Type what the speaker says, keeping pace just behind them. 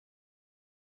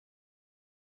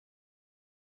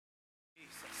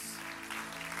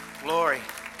Glory.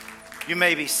 You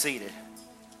may be seated.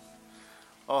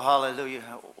 Oh, hallelujah.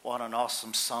 What an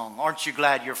awesome song. Aren't you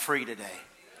glad you're free today?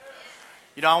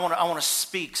 You know, I want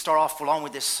to start off along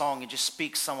with this song and just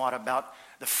speak somewhat about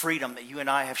the freedom that you and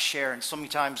I have shared. And so many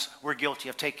times we're guilty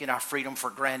of taking our freedom for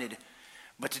granted.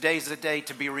 But today's the day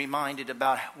to be reminded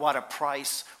about what a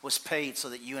price was paid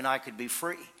so that you and I could be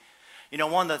free. You know,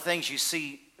 one of the things you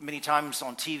see many times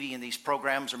on TV in these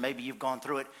programs, or maybe you've gone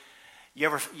through it,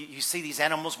 you see these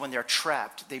animals when they're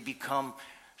trapped, they become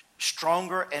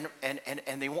stronger and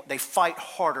they fight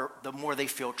harder the more they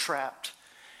feel trapped.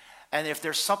 And if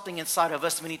there's something inside of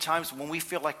us, many times when we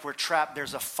feel like we're trapped,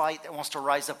 there's a fight that wants to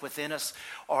rise up within us,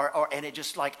 and it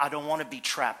just like, I don't want to be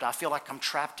trapped. I feel like I'm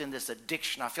trapped in this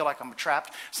addiction. I feel like I'm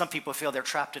trapped. Some people feel they're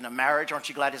trapped in a marriage. Aren't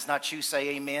you glad it's not you?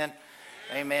 Say amen.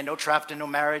 Amen. No trapped in no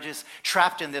marriages,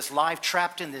 trapped in this life,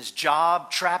 trapped in this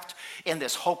job, trapped in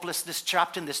this hopelessness,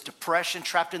 trapped in this depression,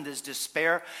 trapped in this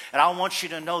despair. And I want you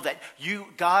to know that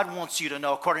God wants you to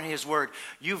know, according to his word,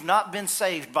 you've not been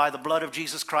saved by the blood of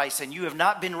Jesus Christ, and you have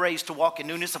not been raised to walk in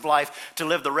newness of life, to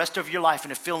live the rest of your life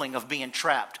in a feeling of being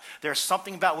trapped. There's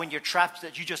something about when you're trapped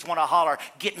that you just want to holler,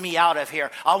 get me out of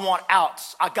here. I want out.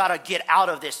 I got to get out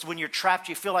of this. When you're trapped,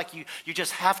 you feel like you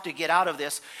just have to get out of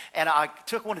this. And I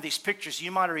took one of these pictures. You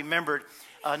might have remembered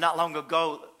not long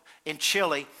ago in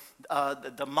Chile,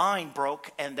 the mine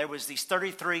broke, and there was these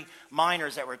 33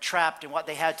 miners that were trapped, and what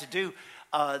they had to do,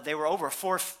 they were over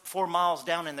 4 miles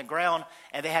down in the ground,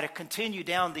 and they had to continue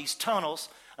down these tunnels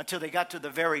until they got to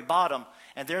the very bottom.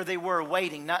 And there they were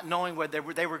waiting, not knowing whether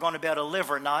they were going to be able to live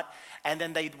or not. And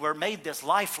then they were made this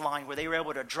lifeline where they were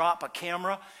able to drop a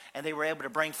camera and they were able to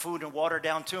bring food and water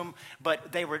down to them.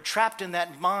 But they were trapped in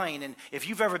that mine. And if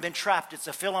you've ever been trapped, it's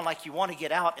a feeling like you want to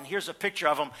get out. And here's a picture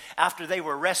of them after they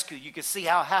were rescued. You can see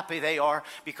how happy they are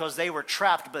because they were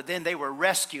trapped, but then they were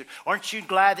rescued. Aren't you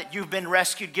glad that you've been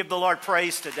rescued? Give the Lord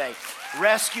praise today.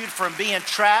 Rescued from being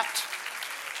trapped.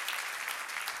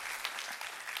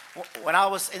 When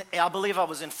I believe I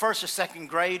was in first or second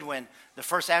grade when the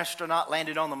first astronaut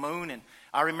landed on the moon, and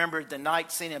I remember the night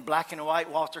seeing in black and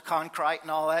white, Walter Cronkite and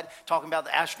all that, talking about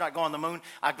the astronaut going on the moon.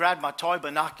 I grabbed my toy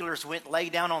binoculars, went lay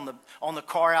down on the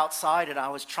car outside, and I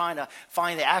was trying to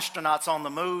find the astronauts on the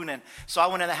moon. And so I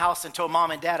went in the house and told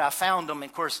Mom and Dad I found them. And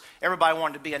of course, everybody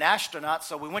wanted to be an astronaut,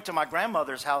 so we went to my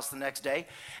grandmother's house the next day,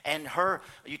 and her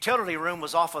utility room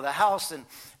was off of the house, and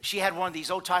she had one of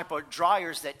these old type of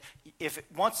dryers that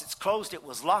once it's closed, it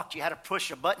was locked. You had to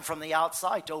push a button from the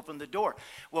outside to open the door.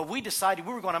 Well, we decided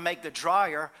we were going to make the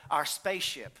dryer our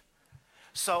spaceship.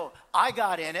 So I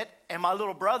got in it, and my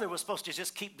little brother was supposed to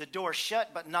just keep the door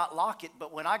shut but not lock it.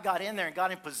 But when I got in there and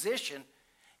got in position,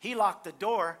 he locked the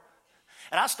door,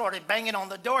 and I started banging on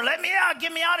the door, let me out,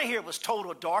 get me out of here. It was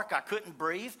total dark. I couldn't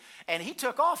breathe, and he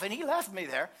took off, and he left me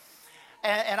there.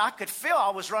 And I could feel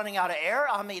I was running out of air.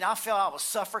 I mean, I felt I was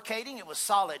suffocating. It was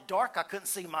solid dark. I couldn't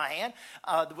see my hand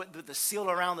with the seal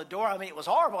around the door. I mean, it was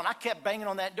horrible. And I kept banging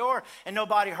on that door, and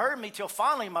nobody heard me till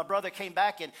finally my brother came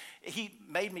back, and he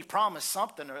made me promise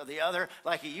something or the other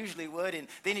like he usually would. And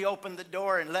then he opened the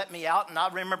door and let me out. And I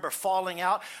remember falling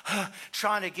out,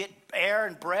 trying to get air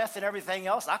and breath and everything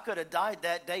else. I could have died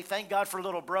that day. Thank God for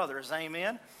little brothers.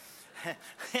 Amen.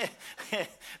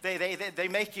 they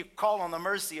make you call on the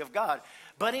mercy of God.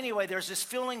 But anyway, there's this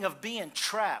feeling of being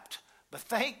trapped. But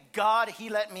thank God he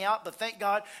let me out. But thank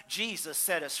God Jesus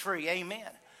set us free. Amen.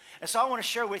 And so I want to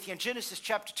share with you in Genesis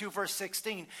chapter 2, verse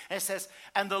 16. And it says,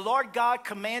 and the Lord God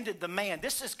commanded the man.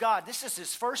 This is God. This is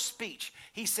his first speech.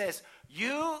 He says,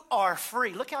 you are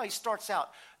free. Look how he starts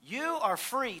out. You are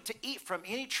free to eat from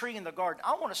any tree in the garden.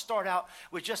 I want to start out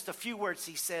with just a few words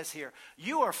he says here.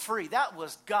 You are free. That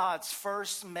was God's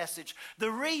first message.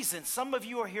 The reason some of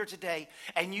you are here today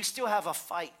and you still have a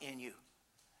fight in you,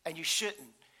 and you shouldn't,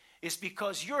 is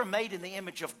because you're made in the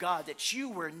image of God, that you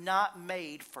were not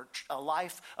made for a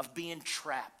life of being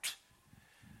trapped.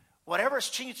 Whatever's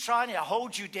trying to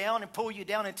hold you down and pull you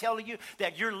down and tell you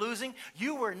that you're losing,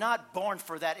 you were not born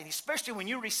for that. And especially when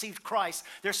you received Christ,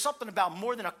 there's something about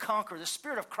more than a conqueror. The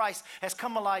Spirit of Christ has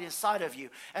come alive inside of you.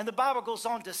 And the Bible goes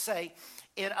on to say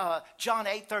in John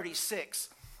 8:36,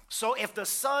 so if the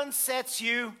Son sets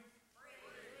you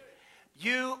free,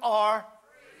 you are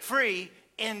free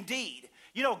indeed.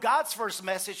 You know, God's first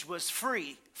message was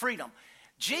freedom.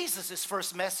 Jesus'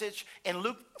 first message in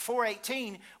Luke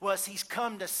 4:18 was he's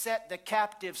come to set the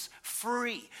captives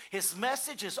free. His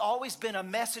message has always been a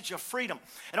message of freedom.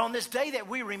 And on this day that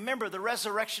we remember the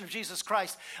resurrection of Jesus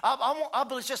Christ, I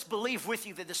just believe with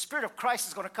you that the Spirit of Christ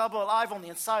is going to come alive on the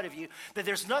inside of you, that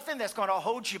there's nothing that's going to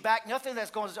hold you back, nothing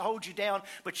that's going to hold you down,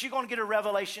 but you're going to get a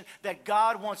revelation that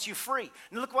God wants you free.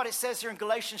 And look what it says here in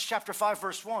Galatians chapter 5,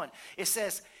 verse 1. It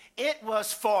says, it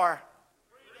was for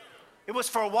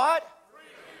what?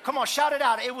 Come on, shout it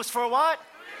out. It was for what?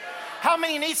 Freedom. How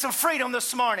many need some freedom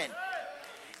this morning?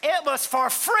 It was for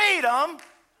freedom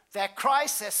that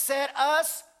Christ has set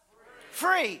us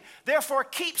free. Therefore,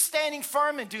 keep standing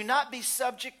firm and do not be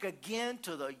subject again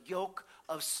to the yoke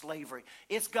of slavery.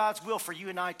 It's God's will for you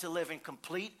and I to live in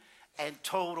complete and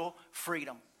total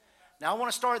freedom. Now, I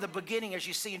want to start at the beginning. As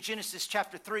you see in Genesis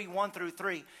chapter 3, 1 through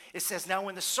 3, it says, now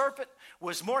when the serpent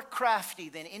was more crafty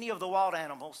than any of the wild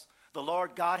animals the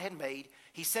Lord God had made,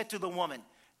 he said to the woman,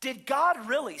 did God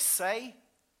really say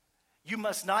you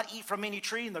must not eat from any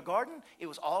tree in the garden? It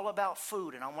was all about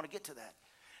food, and I want to get to that.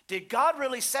 Did God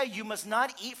really say you must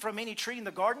not eat from any tree in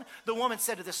the garden? The woman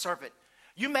said to the serpent,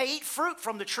 you may eat fruit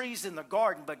from the trees in the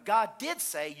garden, but God did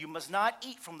say you must not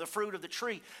eat from the fruit of the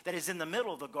tree that is in the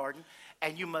middle of the garden,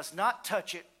 and you must not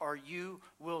touch it or you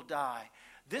will die.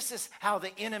 This is how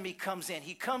the enemy comes in.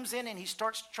 He comes in and he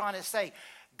starts trying to say,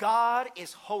 God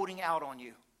is holding out on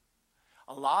you.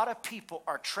 A lot of people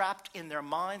are trapped in their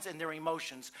minds and their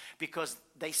emotions because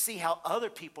they see how other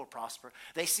people prosper.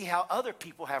 They see how other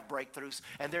people have breakthroughs,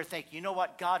 and they're thinking, you know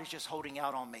what, God is just holding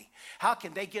out on me. How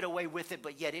can they get away with it,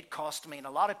 but yet it cost me? And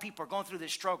a lot of people are going through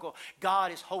this struggle.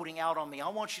 God is holding out on me. I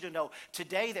want you to know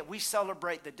today that we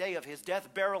celebrate the day of his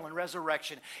death, burial, and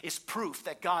resurrection is proof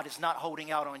that God is not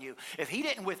holding out on you. If he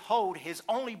didn't withhold his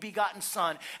only begotten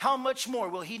son, how much more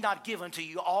will he not give unto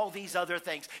you all these other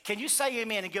things? Can you say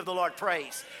amen and give the Lord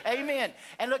praise? Amen.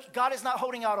 And look, God is not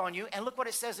holding out on you. And look what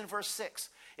it says in verse 6.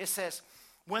 It says,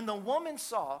 when the woman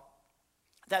saw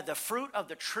that the fruit of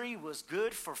the tree was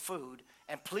good for food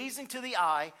and pleasing to the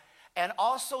eye and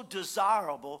also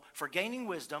desirable for gaining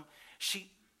wisdom,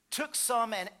 she took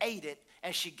some and ate it,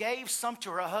 and she gave some to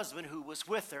her husband who was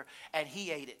with her, and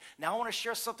he ate it. Now I want to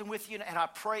share something with you, and I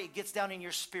pray it gets down in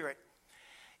your spirit.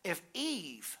 If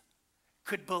Eve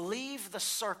could believe the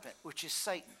serpent, which is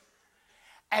Satan,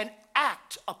 and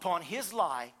act upon his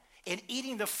lie in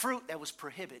eating the fruit that was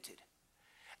prohibited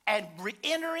and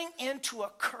entering into a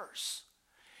curse,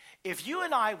 if you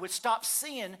and I would stop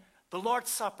seeing the Lord's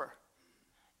Supper,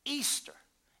 Easter,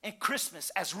 and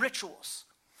Christmas as rituals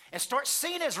and start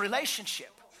seeing it as relationship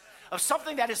of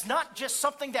something that is not just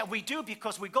something that we do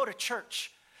because we go to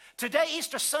church. Today,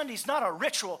 Easter Sunday is not a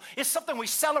ritual. It's something we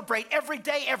celebrate every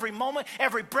day, every moment,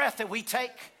 every breath that we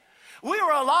take. We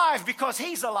are alive because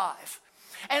he's alive.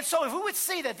 And so if we would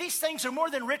see that these things are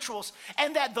more than rituals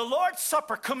and that the Lord's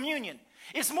Supper, communion,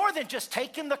 is more than just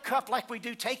taking the cup like we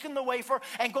do, taking the wafer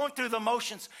and going through the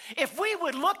motions. If we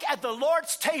would look at the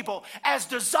Lord's table as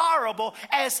desirable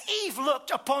as Eve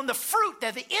looked upon the fruit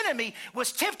that the enemy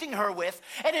was tempting her with,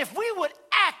 and if we would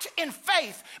act in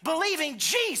faith, believing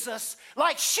Jesus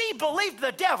like she believed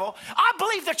the devil, I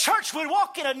believe the church would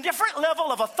walk in a different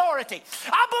level of authority.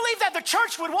 I believe that the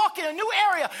church would walk in a new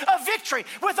area of victory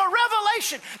with a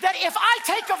revelation that if I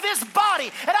take of this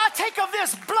body and I take of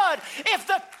this blood, if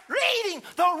the eating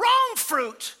the wrong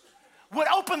fruit would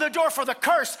open the door for the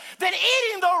curse, then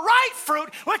eating the right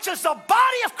fruit, which is the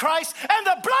body of Christ and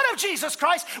the blood of Jesus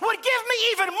Christ, would give me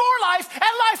even more life and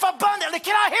life abundantly.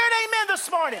 Can I hear an amen this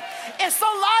morning? It's the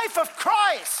life of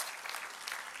Christ.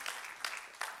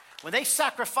 When they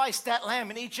sacrificed that lamb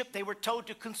in Egypt, they were told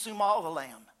to consume all the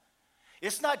lamb.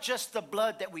 It's not just the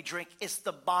blood that we drink, it's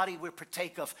the body we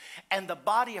partake of. And the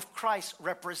body of Christ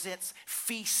represents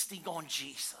feasting on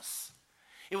Jesus.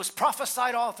 It was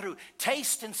prophesied all through,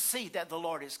 taste and see that the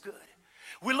Lord is good.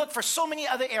 We look for so many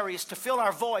other areas to fill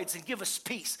our voids and give us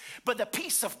peace. But the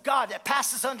peace of God that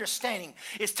passes understanding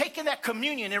is taking that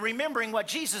communion and remembering what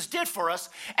Jesus did for us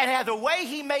and had the way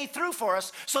he made through for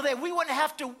us so that we wouldn't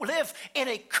have to live in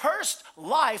a cursed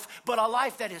life, but a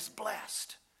life that is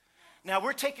blessed. Now,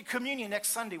 we're taking communion next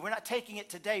Sunday. We're not taking it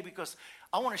today because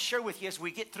I want to share with you as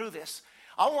we get through this.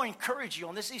 I want to encourage you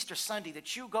on this Easter Sunday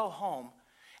that you go home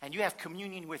and you have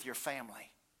communion with your family.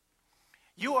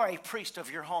 You are a priest of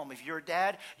your home. If you're a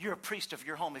dad, you're a priest of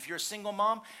your home. If you're a single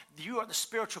mom, you are the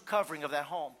spiritual covering of that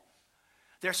home.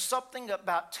 There's something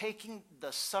about taking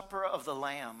the supper of the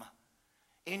Lamb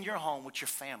in your home with your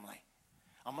family.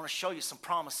 I'm going to show you some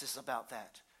promises about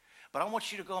that. But I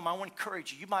want you to go home. I want to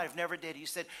encourage you. You might have never did it. You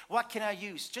said, what can I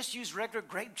use? Just use regular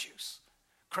grape juice,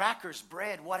 crackers,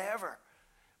 bread, whatever.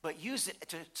 but use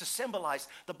it to symbolize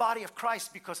the body of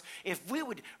Christ, because if we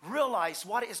would realize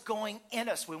what is going in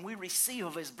us when we receive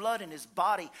of his blood and his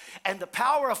body and the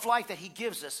power of life that he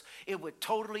gives us, it would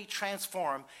totally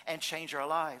transform and change our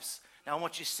lives. Now I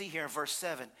want you to see here in verse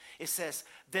 7, it says,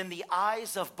 then the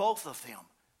eyes of both of them.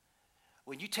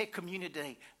 When you take communion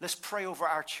today, let's pray over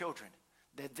our children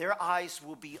that their eyes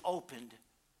will be opened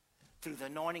through the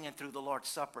anointing and through the Lord's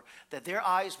Supper, that their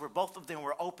eyes were, both of them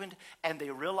were opened, and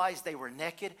they realized they were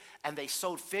naked, and they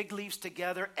sewed fig leaves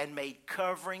together and made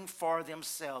covering for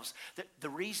themselves. The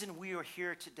reason we are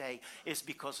here today is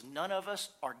because none of us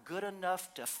are good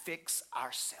enough to fix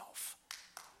ourselves.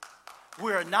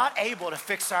 We are not able to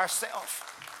fix ourselves.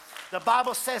 The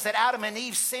Bible says that Adam and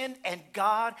Eve sinned, and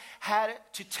God had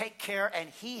to take care, and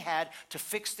he had to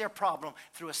fix their problem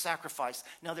through a sacrifice.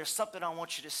 Now there's something I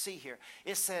want you to see here.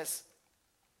 It says,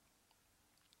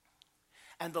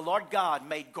 and the Lord God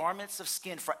made garments of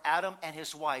skin for Adam and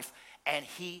his wife, and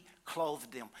he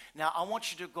clothed them. Now, I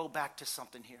want you to go back to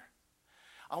something here.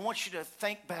 I want you to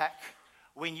think back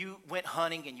when you went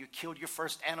hunting and you killed your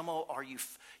first animal, or you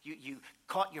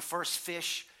caught your first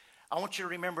fish. I want you to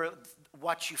remember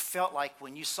what you felt like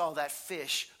when you saw that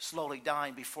fish slowly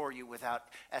dying before you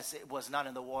as it was not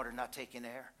in the water, not taking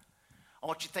air. I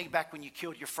want you to think back when you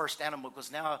killed your first animal,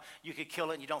 because now you could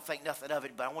kill it and you don't think nothing of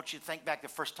it. But I want you to think back the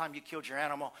first time you killed your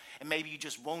animal, and maybe you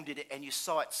just wounded it and you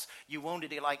saw it. You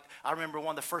wounded it like, I remember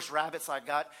one of the first rabbits I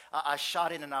got, I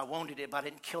shot it and I wounded it, but I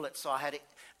didn't kill it. So I had it,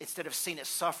 instead of seeing it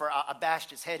suffer, I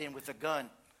bashed its head in with a gun.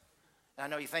 And I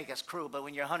know you think that's cruel, but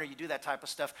when you're a hunter, you do that type of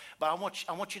stuff. But I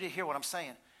want you to hear what I'm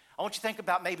saying. I want you to think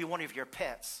about maybe one of your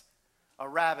pets, a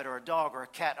rabbit or a dog or a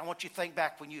cat. I want you to think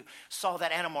back when you saw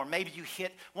that animal, or maybe you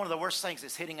hit, one of the worst things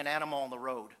is hitting an animal on the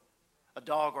road, a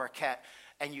dog or a cat,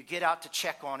 and you get out to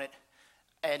check on it,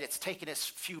 and it's taking its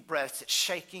few breaths, it's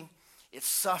shaking, it's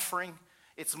suffering,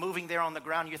 it's moving there on the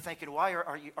ground. You're thinking, why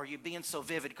are you being so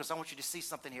vivid? Because I want you to see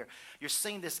something here. You're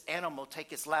seeing this animal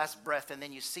take its last breath, and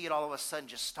then you see it all of a sudden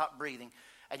just stop breathing,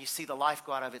 and you see the life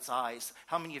go out of its eyes.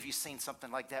 How many of you seen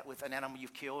something like that with an animal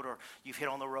you've killed or you've hit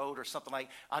on the road or something like?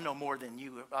 I know more than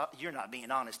you. You're not being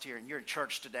honest here, and you're in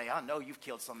church today. I know you've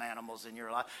killed some animals in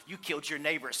your life. You killed your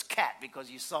neighbor's cat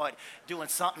because you saw it doing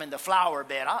something in the flower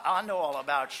bed. I know all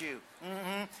about you.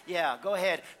 Yeah, go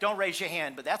ahead. Don't raise your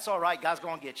hand, but that's all right. God's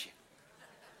going to get you.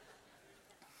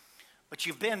 But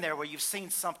you've been there where you've seen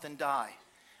something die.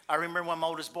 I remember when my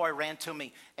oldest boy ran to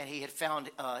me, and he had found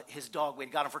his dog. We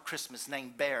had got him for Christmas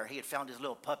named Bear. He had found his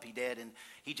little puppy dead, and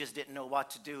he just didn't know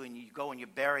what to do, and you go and you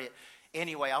bury it.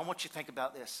 Anyway, I want you to think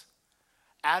about this.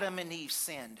 Adam and Eve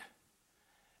sinned,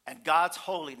 and God's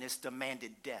holiness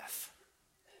demanded death.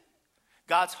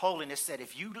 God's holiness said,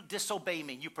 if you disobey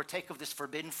me and you partake of this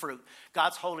forbidden fruit,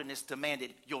 God's holiness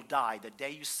demanded you'll die. The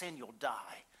day you sin, you'll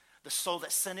die. The soul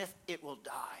that sinneth, it will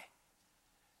die.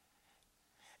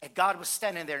 And God was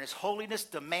standing there, and his holiness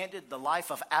demanded the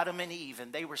life of Adam and Eve,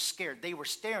 and they were scared. They were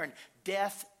staring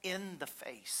death in the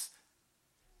face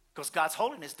because God's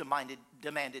holiness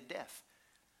demanded death.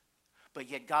 But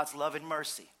yet God's love and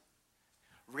mercy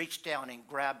reached down and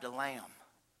grabbed a lamb.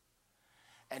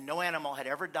 And no animal had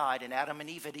ever died, and Adam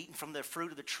and Eve had eaten from the fruit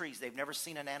of the trees. They've never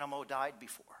seen an animal died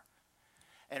before.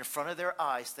 And in front of their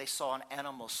eyes, they saw an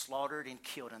animal slaughtered and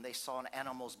killed, and they saw an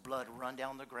animal's blood run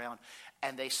down the ground.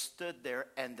 And they stood there,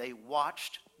 and they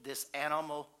watched this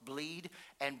animal bleed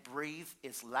and breathe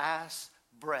its last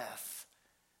breath.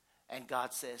 And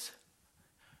God says,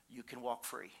 you can walk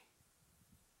free.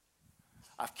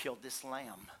 I've killed this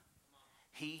lamb.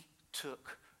 He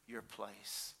took your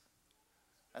place.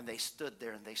 And they stood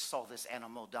there, and they saw this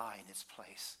animal die in its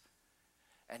place.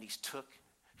 And he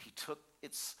took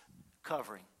its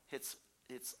covering, its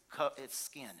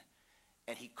skin,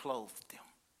 and he clothed them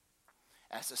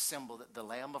as a symbol that the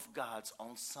Lamb of God's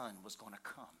own Son was going to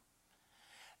come.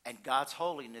 And God's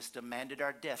holiness demanded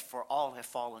our death, for all have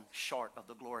fallen short of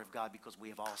the glory of God because we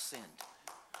have all sinned.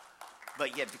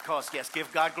 But yet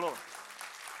give God glory.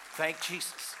 Thank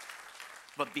Jesus.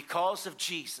 But because of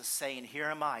Jesus saying, here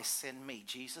am I, send me,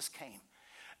 Jesus came.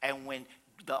 And when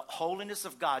the holiness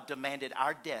of God demanded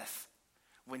our death,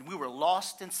 when we were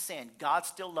lost in sin, God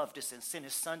still loved us and sent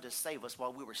his Son to save us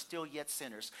while we were still yet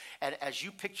sinners. And as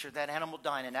you picture that animal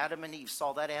dying, and Adam and Eve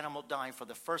saw that animal dying for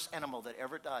the first animal that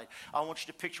ever died, I want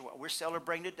you to picture what we're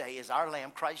celebrating today is our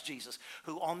Lamb, Christ Jesus,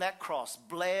 who on that cross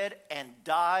bled and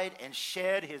died and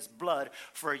shed his blood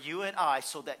for you and I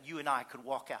so that you and I could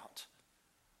walk out.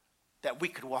 That we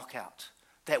could walk out.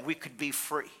 That we could be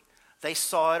free. They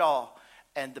saw it all,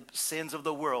 and the sins of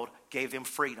the world gave them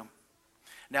freedom.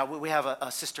 Now, we have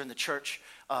a sister in the church.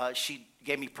 She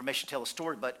gave me permission to tell a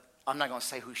story, but I'm not going to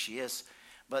say who she is.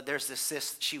 But there's this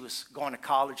sis, she was going to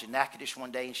college in Natchitoches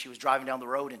one day, and she was driving down the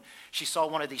road, and she saw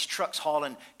one of these trucks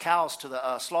hauling cows to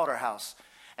the slaughterhouse.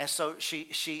 And so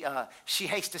she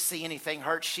hates to see anything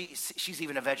hurt. She's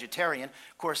even a vegetarian.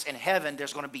 Of course, in heaven,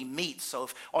 there's going to be meat. So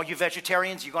if all you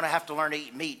vegetarians, you're going to have to learn to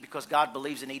eat meat because God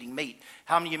believes in eating meat.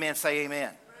 How many of you men say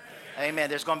amen? Amen.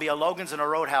 There's going to be a Logan's and a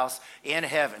Roadhouse in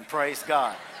heaven. Praise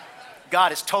God.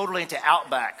 God is totally into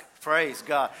Outback. Praise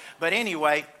God. But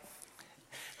anyway,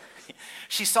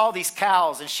 she saw these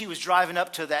cows, and she was driving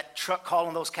up to that truck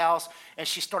hauling those cows, and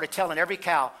she started telling every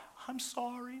cow, I'm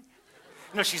sorry.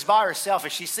 You know, she's by herself,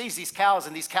 and she sees these cows,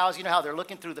 and these cows, you know how they're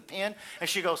looking through the pen, and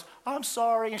she goes, I'm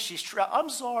sorry, and I'm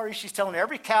sorry. She's telling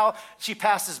every cow she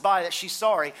passes by that she's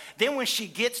sorry. Then when she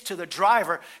gets to the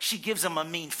driver, she gives him a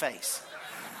mean face.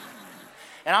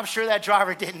 And I'm sure that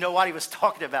driver didn't know what he was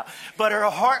talking about. But her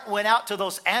heart went out to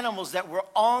those animals that were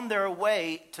on their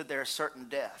way to their certain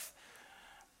death.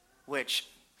 Which,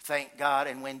 thank God,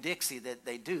 and Winn-Dixie that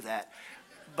they do that.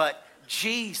 But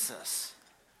Jesus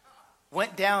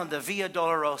went down the Via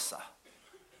Dolorosa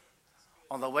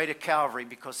on the way to Calvary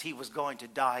because he was going to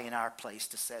die in our place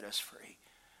to set us free.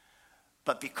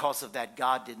 But because of that,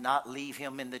 God did not leave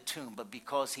him in the tomb. But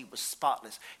because he was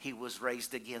spotless, he was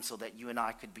raised again so that you and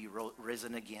I could be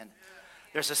risen again.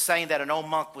 There's a saying that an old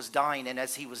monk was dying, and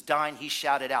as he was dying, he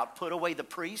shouted out, put away the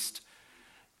priest,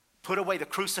 put away the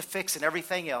crucifix and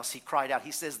everything else. He cried out.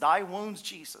 He says, thy wounds,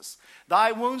 Jesus.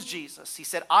 Thy wounds, Jesus. He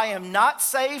said, I am not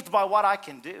saved by what I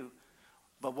can do,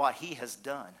 but what he has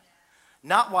done.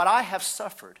 Not what I have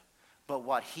suffered, but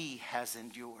what he has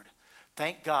endured.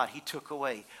 Thank God he took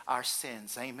away our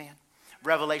sins. Amen.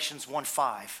 Revelations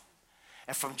 1:5.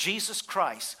 And from Jesus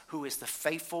Christ, who is the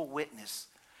faithful witness,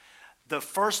 the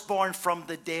firstborn from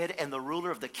the dead and the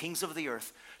ruler of the kings of the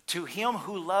earth, to him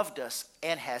who loved us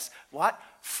and has what?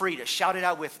 Freed us. Shout it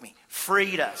out with me.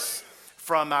 Freed us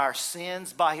from our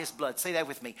sins by his blood. Say that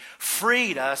with me.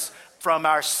 Freed us from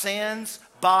our sins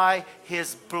by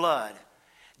his blood.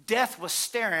 Death was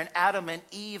staring Adam and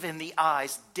Eve in the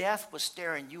eyes. Death was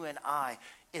staring you and I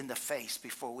in the face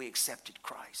before we accepted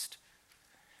Christ.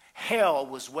 Hell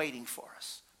was waiting for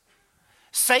us.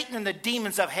 Satan and the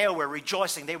demons of hell were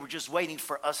rejoicing. They were just waiting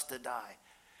for us to die.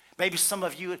 Maybe some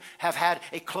of you have had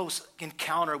a close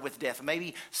encounter with death.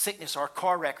 Maybe sickness or a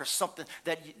car wreck or something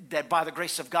that by the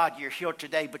grace of God you're here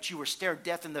today, but you were stared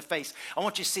death in the face. I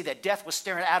want you to see that death was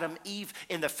staring Adam and Eve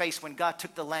in the face when God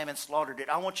took the lamb and slaughtered it.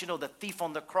 I want you to know the thief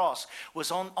on the cross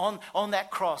was on that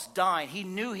cross dying. He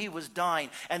knew he was dying,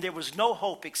 and there was no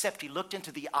hope except he looked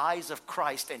into the eyes of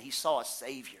Christ and he saw a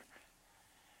Savior.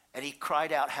 And he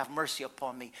cried out, have mercy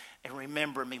upon me and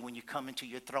remember me when you come into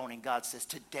your throne. And God says,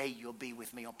 today you'll be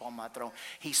with me upon my throne.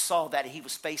 He saw that he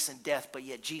was facing death, but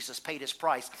yet Jesus paid his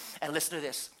price. And listen to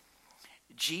this.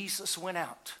 Jesus went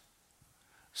out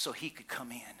so he could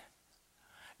come in.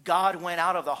 God went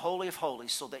out of the Holy of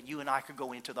Holies so that you and I could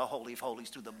go into the Holy of Holies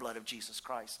through the blood of Jesus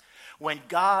Christ. When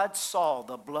God saw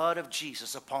the blood of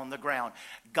Jesus upon the ground,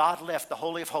 God left the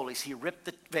Holy of Holies. He ripped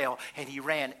the veil and he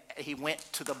went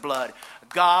to the blood.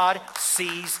 God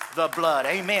sees the blood.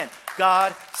 Amen.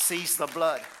 God sees the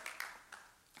blood.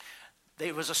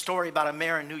 There was a story about a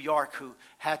mayor in New York who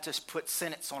had to put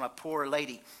sentence on a poor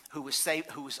lady who was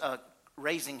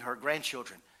raising her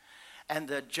grandchildren. And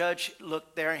the judge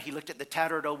looked there, and he looked at the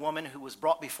tattered old woman who was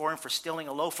brought before him for stealing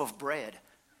a loaf of bread.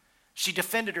 She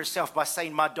defended herself by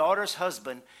saying, my daughter's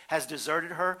husband has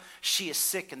deserted her. She is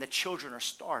sick, and the children are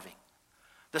starving.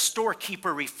 The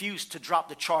storekeeper refused to drop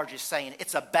the charges, saying,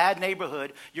 it's a bad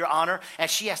neighborhood, Your Honor,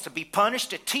 and she has to be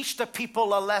punished to teach the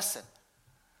people a lesson.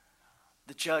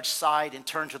 The judge sighed and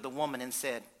turned to the woman and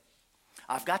said,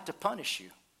 I've got to punish you.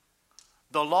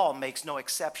 The law makes no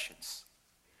exceptions.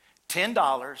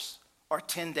 $10 or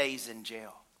 10 days in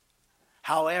jail.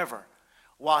 However,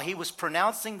 while he was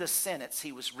pronouncing the sentence,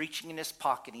 he was reaching in his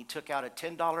pocket. He took out a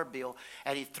 $10 bill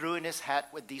and he threw in his hat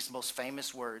with these most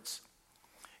famous words.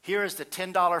 Here is the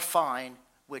 $10 fine,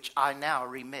 which I now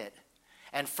remit.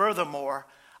 And furthermore,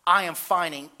 I am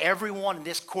fining everyone in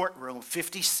this courtroom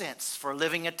 50 cents for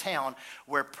living in a town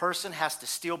where a person has to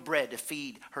steal bread to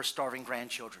feed her starving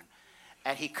grandchildren.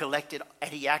 And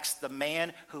he asked the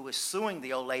man who was suing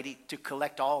the old lady to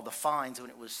collect all the fines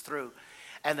when it was through.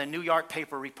 And the New York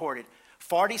paper reported,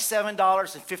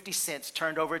 $47.50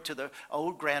 turned over to the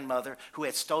old grandmother who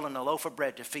had stolen a loaf of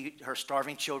bread to feed her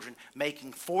starving children,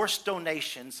 making forced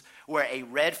donations where a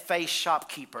red-faced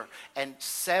shopkeeper and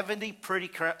 70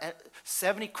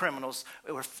 criminals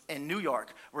in New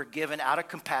York were given out of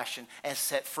compassion and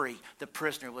set free. The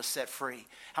prisoner was set free.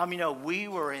 How many know we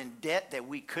were in debt that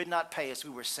we could not pay as we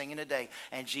were singing today,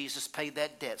 and Jesus paid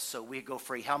that debt so we go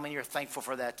free? How many are thankful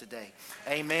for that today?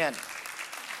 Amen.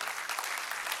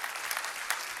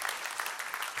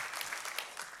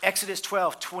 Exodus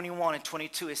 12, 21 and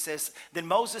 22, it says, Then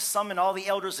Moses summoned all the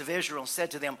elders of Israel and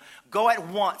said to them, Go at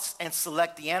once and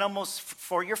select the animals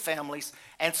for your families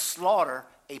and slaughter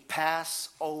a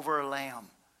Passover lamb.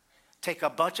 Take a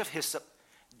bunch of hyssop,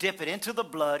 dip it into the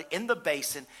blood in the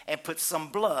basin, and put some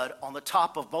blood on the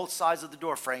top of both sides of the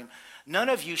doorframe. None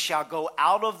of you shall go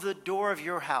out of the door of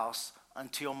your house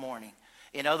until morning.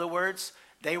 In other words,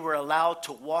 they were allowed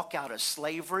to walk out of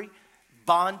slavery,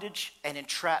 bondage, and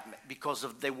entrapment because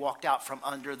they walked out from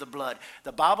under the blood.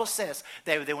 The Bible says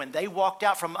that when they walked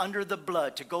out from under the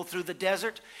blood to go through the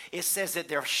desert, it says that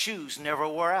their shoes never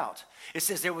wore out. It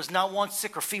says there was not one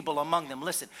sick or feeble among them.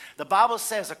 Listen, the Bible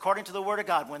says, according to the Word of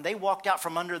God, when they walked out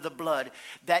from under the blood,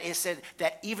 that it said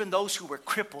that even those who were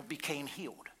crippled became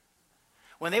healed.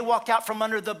 When they walked out from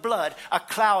under the blood, a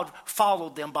cloud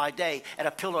followed them by day and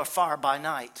a pillar of fire by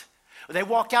night. They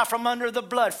walked out from under the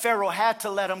blood. Pharaoh had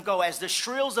to let them go as the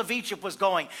shrills of Egypt was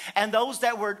going. And those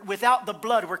that were without the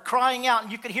blood were crying out.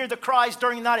 And you could hear the cries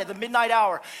during the night at the midnight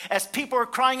hour as people were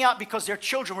crying out because their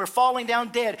children were falling down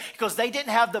dead because they didn't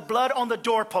have the blood on the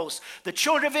doorpost. The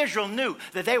children of Israel knew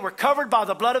that they were covered by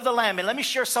the blood of the Lamb. And let me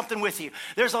share something with you.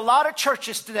 There's a lot of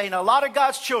churches today and a lot of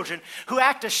God's children who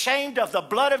act ashamed of the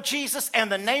blood of Jesus and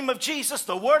the name of Jesus,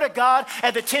 the Word of God,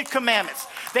 and the 10 Commandments.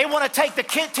 They want to take the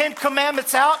 10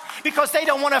 Commandments out because they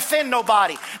don't want to offend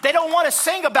nobody. They don't want to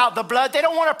sing about the blood. They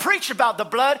don't want to preach about the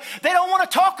blood. They don't want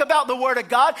to talk about the Word of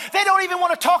God. They don't even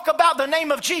want to talk about the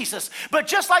name of Jesus. But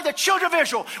just like the children of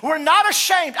Israel were not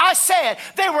ashamed, I said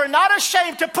they were not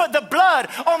ashamed to put the blood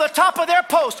on the top of their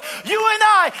post. You and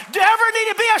I never need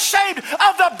to be ashamed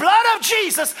of the blood of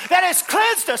Jesus that has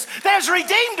cleansed us, that has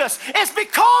redeemed us. It's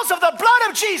because of the blood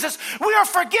of Jesus we are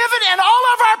forgiven, and all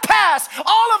of our past,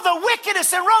 all of the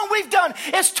wickedness and wrong we've done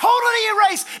is totally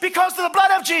erased because of the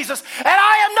blood of Jesus. And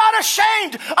I am not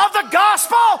ashamed of the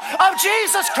gospel of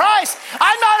Jesus Christ.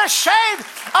 I'm not ashamed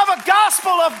of a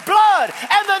gospel of blood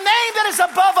and the name that is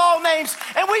above all names.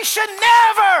 And we should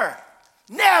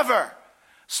never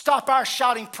stop our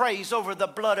shouting praise over the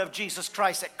blood of Jesus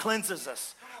Christ that cleanses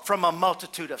us from a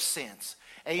multitude of sins.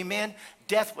 Amen.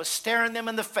 Death was staring them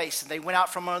in the face, and they went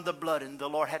out from under the blood, and the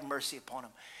Lord had mercy upon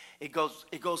them. It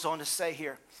goes on to say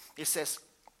here, it says,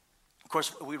 of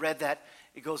course, we read that.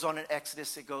 It goes on in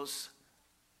Exodus, it goes,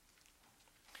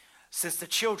 since the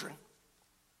children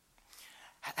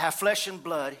have flesh and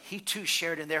blood, he too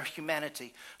shared in their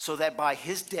humanity, so that by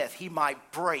his death he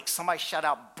might break. Somebody shout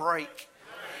out, break.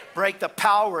 Break the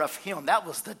power of him. That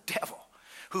was the devil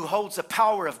who holds the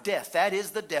power of death. That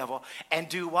is the devil. And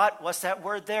do what? What's that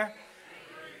word there?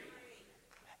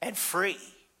 And free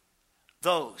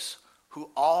those who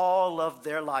all of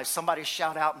their lives. Somebody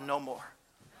shout out, no more.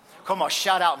 Come on,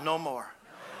 shout out, no more.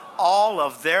 All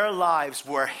of their lives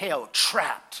were held,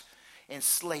 trapped in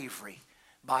slavery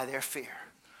by their fear.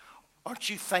 Aren't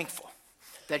you thankful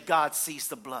that God sees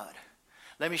the blood?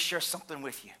 Let me share something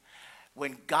with you.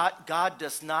 When God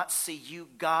does not see you,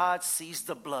 God sees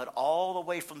the blood all the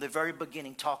way from the very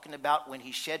beginning, talking about when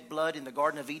he shed blood in the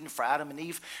Garden of Eden for Adam and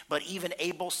Eve, but even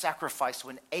Abel's sacrifice.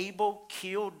 When Abel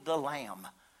killed the lamb,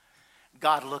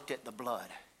 God looked at the blood.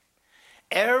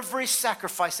 Every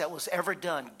sacrifice that was ever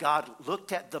done, God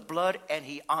looked at the blood and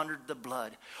he honored the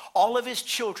blood. All of his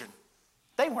children,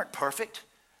 they weren't perfect.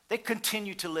 They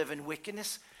continued to live in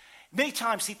wickedness. Many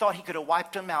times he thought he could have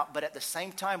wiped them out, but at the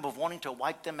same time of wanting to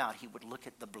wipe them out, he would look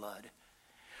at the blood.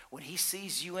 When he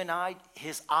sees you and I,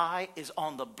 his eye is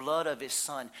on the blood of his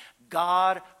son.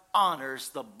 God honors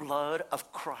the blood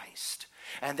of Christ.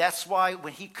 And that's why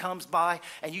when he comes by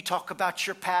and you talk about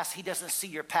your past, he doesn't see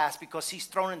your past because he's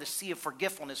thrown in the sea of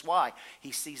forgetfulness. Why?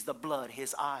 He sees the blood.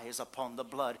 His eye is upon the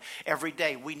blood. Every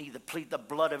day we need to plead the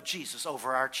blood of Jesus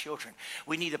over our children.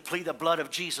 We need to plead the blood of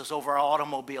Jesus over our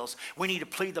automobiles. We need to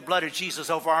plead the blood of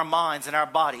Jesus over our minds and our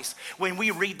bodies. When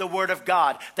we read the Word of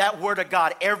God, that Word of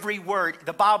God, every word,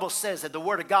 the Bible says that the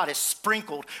Word of God is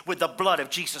sprinkled with the blood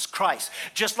of Jesus Christ.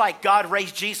 Just like God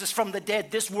raised Jesus from the dead,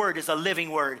 this Word is a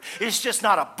living Word. It's just just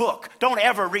not a book. Don't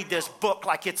ever read this book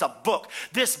like it's a book.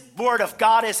 This word of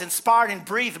God is inspired and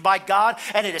breathed by God,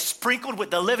 and it is sprinkled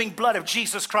with the living blood of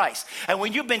Jesus Christ. And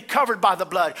when you've been covered by the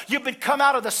blood, you've been come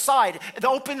out of the side, the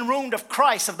open wound of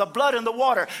Christ, of the blood and the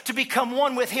water, to become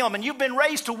one with him. And you've been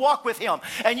raised to walk with him.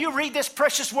 And you read this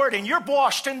precious word, and you're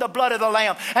washed in the blood of the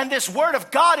Lamb. And this word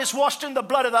of God is washed in the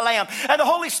blood of the Lamb. And the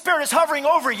Holy Spirit is hovering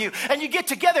over you. And you get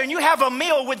together and you have a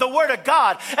meal with the word of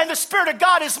God. And the Spirit of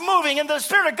God is moving, and the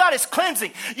Spirit of God is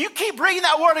cleansing. You keep reading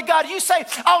that word of God. You say,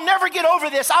 I'll never get over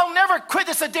this. I'll never quit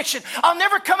this addiction. I'll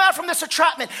never come out from this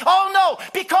entrapment. Oh no,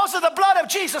 because of the blood of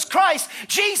Jesus Christ,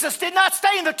 Jesus did not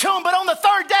stay in the tomb, but on the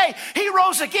third day, he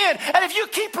rose again. And if you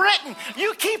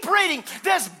keep reading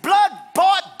this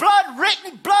blood-bought,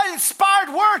 blood-written,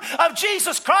 blood-inspired word of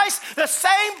Jesus Christ, the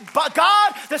same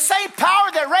God, the same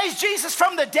power that raised Jesus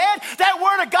from the dead, that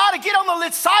word of God to get on the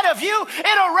inside of you,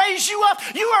 it'll raise you up.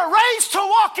 You are raised to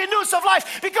walk in newness of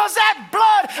life because that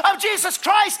blood of Jesus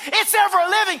Christ, it's ever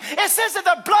living. It says that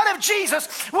the blood of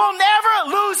Jesus will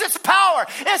never lose its power.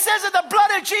 It says that the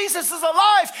blood of Jesus is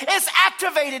alive, it's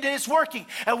activated, and it's working.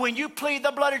 And when you plead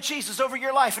the blood of Jesus over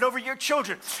your life and over your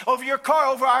children, over your car,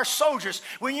 over our soldiers,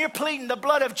 when you're pleading the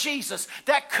blood of Jesus,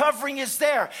 that covering is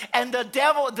there. And the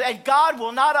devil, and God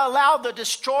will not allow the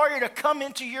destroyer to come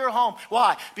into your home.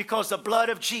 Why? Because the blood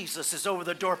of Jesus is over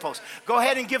the doorpost. Go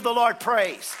ahead and give the Lord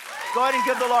praise. Go ahead and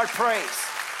give the Lord praise.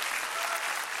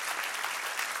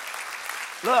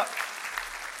 Look,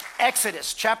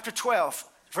 Exodus chapter 12,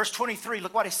 verse 23,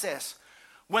 look what it says.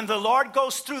 When the Lord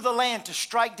goes through the land to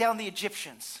strike down the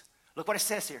Egyptians, look what it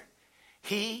says here.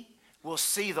 He will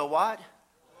see the what?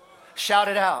 Shout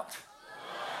it out.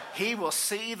 He will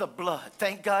see the blood.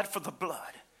 Thank God for the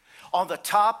blood on the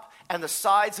top and the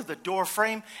sides of the door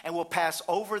frame, and will pass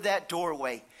over that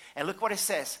doorway. And look what it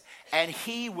says. And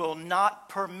he will not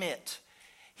permit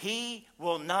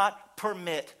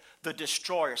the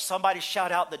destroyer. Somebody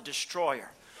shout out the destroyer.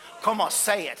 Come on,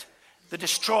 say it. The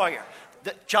destroyer.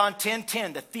 John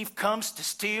 10:10, the thief comes to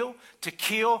steal, to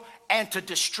kill, and to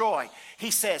destroy.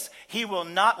 He says he will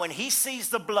not, when he sees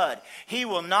the blood, he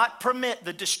will not permit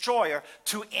the destroyer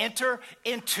to enter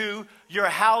into your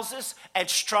houses and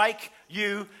strike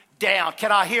you down.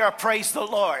 Can I hear a praise the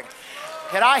Lord?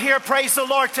 Can I hear praise the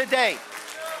Lord today?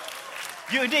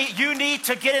 You need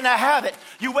to get in a habit.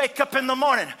 You wake up in the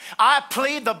morning. I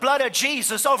plead the blood of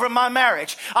Jesus over my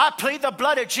marriage. I plead the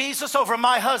blood of Jesus over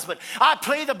my husband. I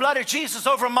plead the blood of Jesus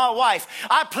over my wife.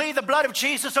 I plead the blood of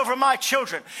Jesus over my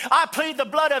children. I plead the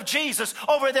blood of Jesus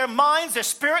over their minds, their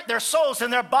spirit, their souls,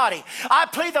 and their body. I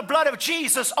plead the blood of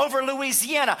Jesus over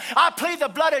Louisiana. I plead the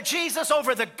blood of Jesus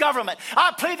over the government.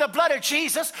 I plead the blood of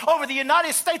Jesus over the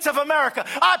United States of America.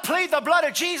 I plead the blood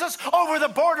of Jesus over the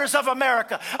borders of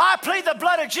America. I plead the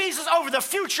blood of Jesus over the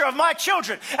future of my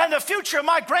children and the future of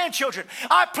my grandchildren.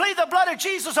 I plead the blood of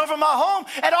Jesus over my home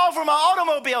and over my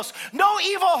automobiles. No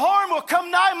evil harm will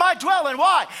come nigh my dwelling.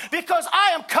 Why? Because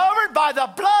I am covered by the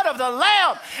blood of the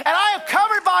Lamb, and I am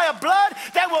covered by a blood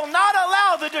that will not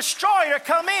allow the destroyer to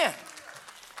come in.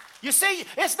 You see,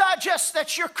 it's not just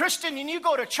that you're Christian and you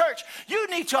go to church. You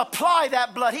need to apply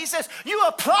that blood. He says, you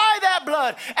apply that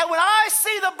blood, and when I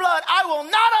see the blood, I will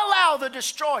not allow the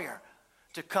destroyer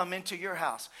to come into your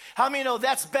house. How many know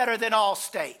that's better than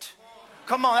Allstate?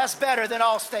 Come on, that's better than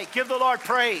Allstate. Give the Lord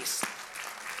praise.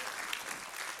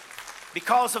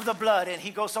 Because of the blood. And he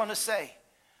goes on to say,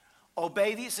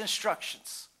 obey these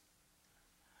instructions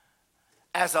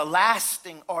as a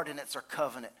lasting ordinance or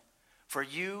covenant for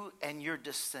you and your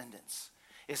descendants.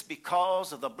 It's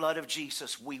because of the blood of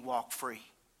Jesus we walk free.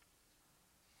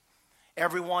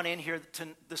 Everyone in here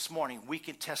this morning, we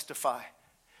can testify.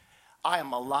 I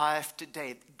am alive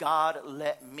today. God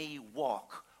let me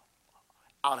walk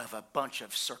out of a bunch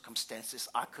of circumstances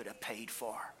I could have paid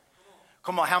for.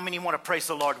 Come on, how many want to praise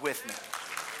the Lord with me?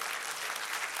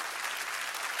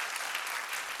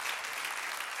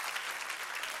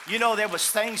 You know, there was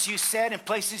things you said and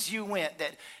places you went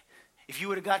that if you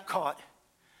would have got caught,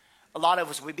 a lot of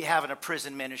us would be having a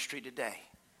prison ministry today.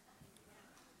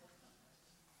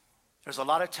 There's a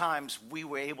lot of times we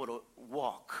were able to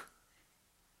walk.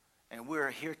 And we're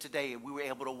here today and we were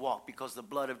able to walk because the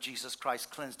blood of Jesus Christ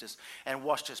cleansed us and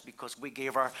washed us because we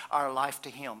gave our life to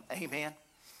him. Amen.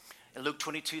 In Luke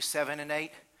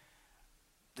 22:7-8,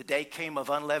 the day came of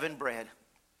unleavened bread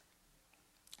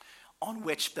on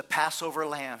which the Passover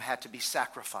lamb had to be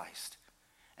sacrificed.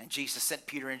 And Jesus sent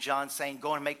Peter and John saying,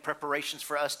 go and make preparations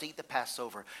for us to eat the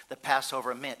Passover. The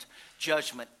Passover meant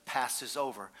judgment passes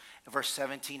over. And verse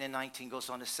 17 and 19 goes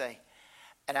on to say,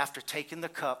 and after taking the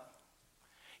cup,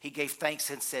 he gave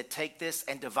thanks and said, take this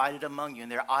and divide it among you.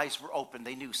 And their eyes were open.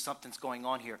 They knew something's going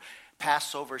on here.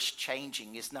 Passover is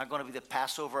changing. It's not going to be the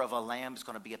Passover of a lamb. It's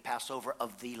going to be a Passover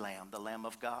of the Lamb, the Lamb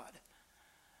of God.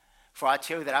 For I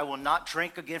tell you that I will not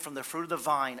drink again from the fruit of the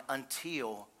vine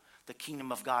until the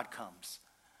kingdom of God comes.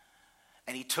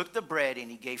 And he took the bread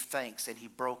and he gave thanks and he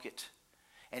broke it.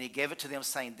 And he gave it to them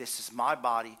saying, this is my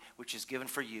body which is given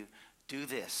for you. Do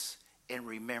this in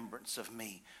remembrance of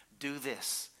me. Do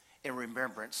this in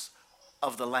remembrance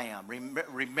of the Lamb.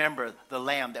 Remember the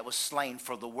Lamb that was slain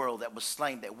for the world, that was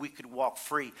slain that we could walk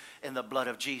free in the blood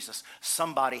of Jesus.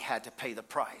 Somebody had to pay the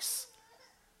price.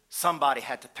 Somebody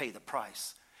had to pay the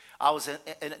price. I was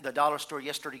in the dollar store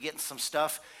yesterday getting some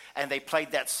stuff, and they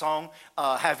played that song,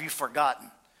 Have You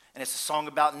Forgotten? And it's a song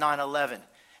about 9/11.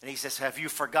 And he says, have you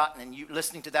forgotten? And you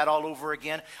listening to that all over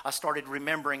again, I started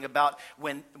remembering about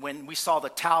when we saw the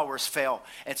towers fell.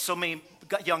 And so many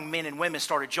young men and women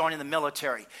started joining the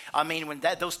military. I mean, when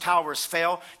those towers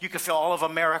fell, you could feel all of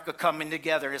America coming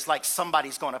together. It's like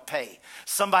somebody's going to pay.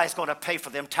 Somebody's going to pay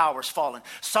for them towers falling.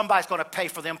 Somebody's going to pay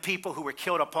for them people who were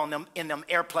killed upon them in them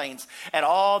airplanes. And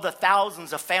all the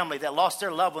thousands of family that lost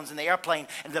their loved ones in the airplane.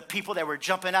 And the people that were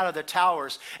jumping out of the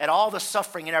towers. And all the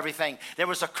suffering and everything. There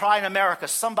was a cry in America,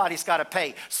 somebody's got to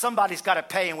pay. Somebody's got to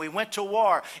pay. And we went to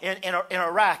war in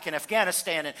Iraq and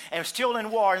Afghanistan and still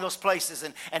in war in those places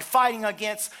and fighting against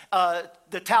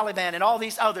the Taliban and all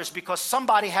these others because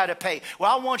somebody had to pay.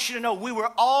 Well, I want you to know we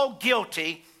were all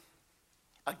guilty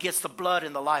against the blood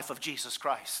and the life of Jesus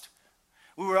Christ.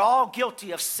 We were all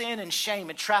guilty of sin and shame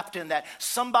and trapped in that.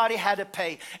 Somebody had to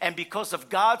pay. And because of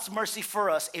God's mercy for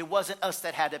us, it wasn't us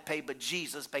that had to pay, but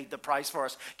Jesus paid the price for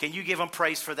us. Can you give him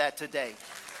praise for that today?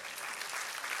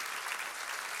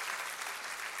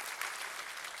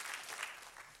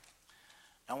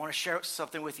 I want to share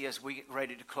something with you as we get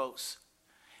ready to close.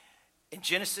 In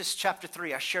Genesis chapter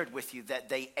 3, I shared with you that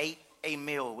they ate a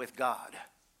meal with God.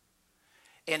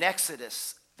 In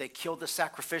Exodus, they killed the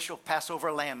sacrificial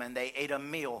Passover lamb and they ate a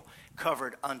meal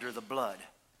covered under the blood.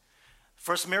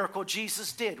 First miracle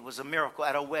Jesus did was a miracle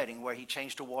at a wedding where he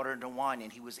changed the water into wine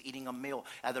and he was eating a meal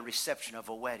at the reception of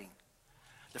a wedding.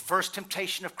 The first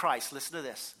temptation of Christ, listen to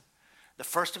this. The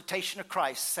first temptation of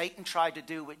Christ, Satan tried to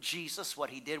do with Jesus what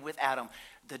he did with Adam.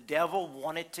 The devil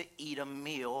wanted to eat a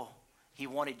meal. He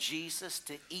wanted Jesus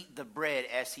to eat the bread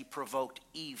as he provoked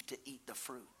Eve to eat the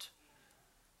fruit.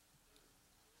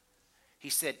 He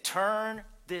said, turn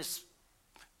the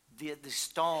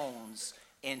stones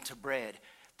into bread.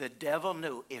 The devil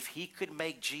knew if he could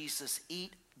make Jesus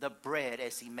eat the bread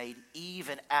as he made Eve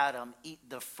and Adam eat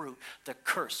the fruit, the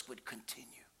curse would continue.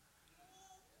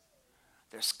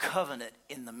 There's covenant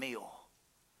in the meal.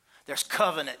 There's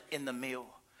covenant in the meal.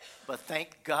 But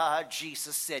thank God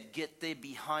Jesus said, get thee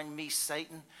behind me,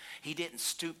 Satan. He didn't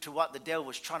stoop to what the devil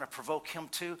was trying to provoke him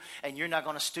to. And you're not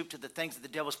going to stoop to the things that the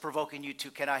devil's provoking you to.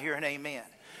 Can I hear an amen?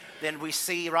 Then we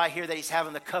see right here that he's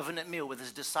having the covenant meal with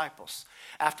his disciples.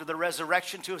 After the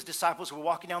resurrection, two of his disciples were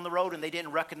walking down the road and they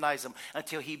didn't recognize him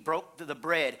until he broke the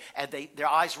bread and their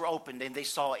eyes were opened and they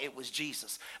saw it was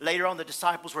Jesus. Later on, the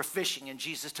disciples were fishing and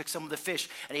Jesus took some of the fish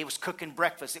and he was cooking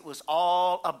breakfast. It was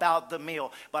all about the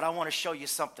meal. But I want to show you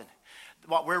something.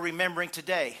 What we're remembering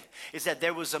today is that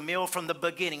there was a meal from the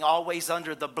beginning, always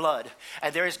under the blood.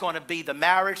 And there is going to be the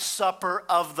marriage supper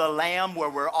of the Lamb where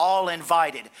we're all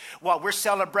invited. What we're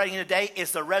celebrating today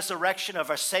is the resurrection of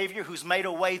our Savior who's made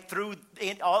a way through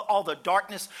all the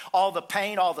darkness, all the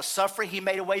pain, all the suffering. He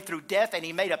made a way through death and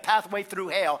he made a pathway through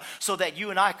hell so that you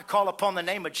and I could call upon the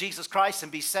name of Jesus Christ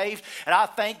and be saved. And I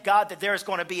thank God that there is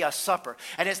going to be a supper.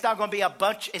 And it's not going to be a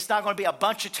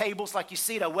bunch of tables like you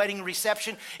see at a wedding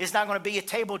reception. It's not going to be a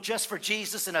table just for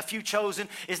Jesus and a few chosen.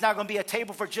 It's not going to be a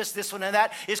table for just this one and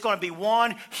that. It's going to be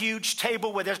one huge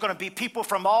table where there's going to be people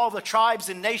from all the tribes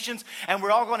and nations, and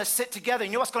we're all going to sit together.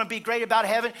 And you know what's going to be great about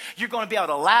heaven? You're going to be able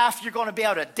to laugh. You're going to be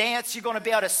able to dance. You're going to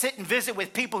be able to sit and visit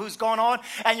with people who's gone on,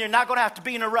 and you're not going to have to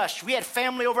be in a rush. We had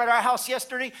family over at our house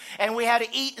yesterday, and we had to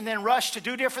eat and then rush to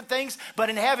do different things. But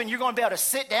in heaven, you're going to be able to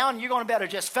sit down. You're going to be able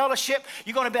to just fellowship.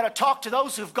 You're going to be able to talk to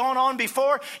those who've gone on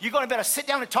before. You're going to be able to sit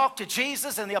down and talk to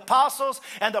Jesus and the apostles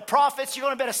and the prophets. You're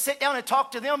going to be able to sit down and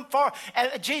talk to them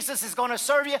and Jesus is going to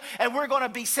serve you, and we're going to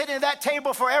be sitting at that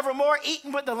table forevermore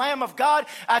eating with the Lamb of God.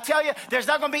 I tell you, there's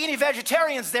not going to be any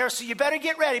vegetarians there, so you better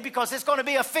get ready because it's going to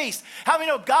be a feast. How many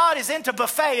know God is into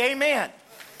buffet? Amen.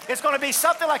 It's going to be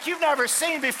something like you've never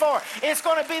seen before. It's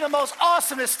going to be the most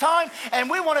awesomest time, and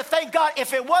we want to thank God.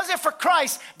 If it wasn't for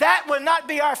Christ, that would not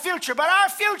be our future, but our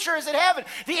future is in heaven.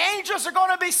 The angels are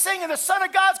going to be singing. The Son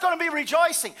of God's going to be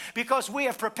rejoicing because we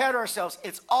have prepared ourselves.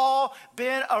 It's all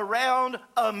been around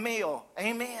a meal.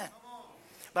 Amen.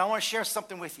 But I want to share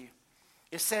something with you.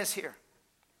 It says here,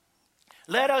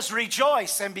 Let us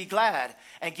rejoice and be glad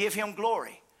and give him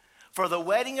glory. For the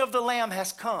wedding of the Lamb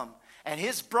has come, and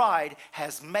his bride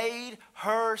has made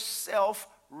herself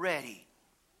ready.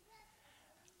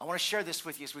 I want to share this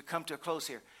with you as we come to a close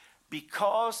here.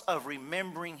 Because of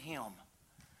remembering him,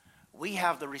 we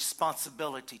have the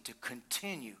responsibility to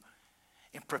continue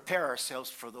and prepare ourselves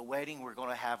for the wedding we're going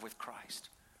to have with Christ.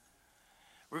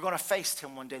 We're going to face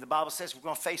him one day. The Bible says we're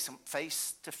going to face him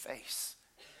face to face.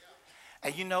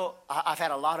 And you know, I've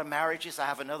had a lot of marriages. I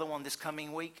have another one this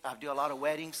coming week. I do a lot of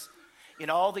weddings. In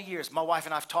all the years, my wife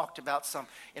and I have talked about some.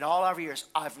 In all our years,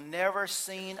 I've never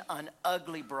seen an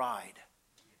ugly bride.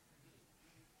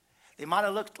 They might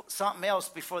have looked something else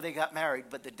before they got married,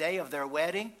 but the day of their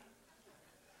wedding,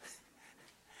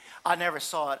 I never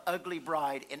saw an ugly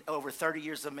bride in over 30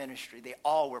 years of ministry. They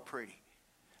all were pretty.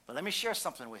 But let me share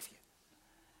something with you.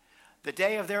 The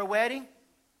day of their wedding,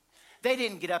 they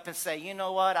didn't get up and say, you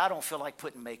know what, I don't feel like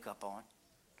putting makeup on.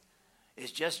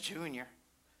 It's just Junior.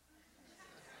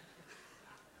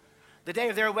 The day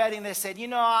of their wedding, they said, you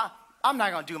know, I'm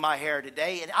not going to do my hair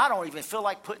today, and I don't even feel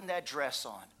like putting that dress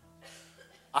on.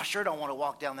 I sure don't want to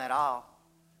walk down that aisle.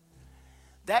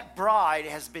 That bride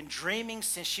has been dreaming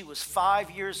since she was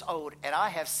 5 years old, and I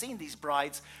have seen these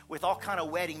brides with all kind of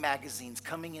wedding magazines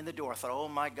coming in the door. I thought, oh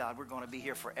my God, we're going to be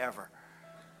here forever.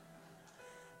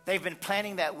 They've been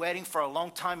planning that wedding for a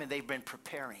long time, and they've been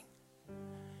preparing.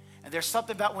 And there's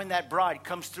something about when that bride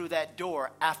comes through that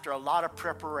door after a lot of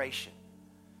preparation.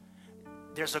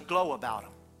 There's a glow about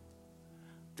them.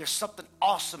 There's something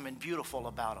awesome and beautiful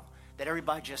about them that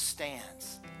everybody just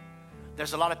stands.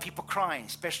 There's a lot of people crying,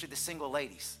 especially the single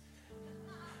ladies.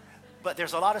 But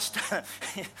there's a lot of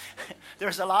stuff.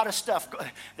 There's a lot of stuff.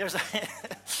 There's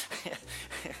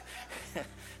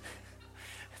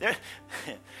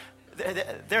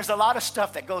a lot of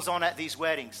stuff that goes on at these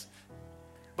weddings.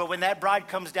 But when that bride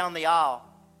comes down the aisle,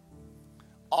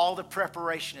 all the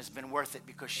preparation has been worth it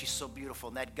because she's so beautiful,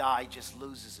 and that guy just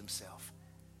loses himself.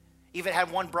 Even had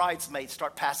one bridesmaid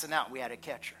start passing out. We had to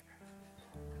catch her.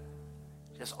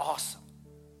 Just awesome.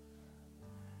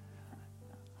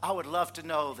 I would love to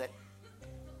know that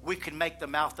we can make the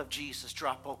mouth of Jesus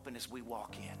drop open as we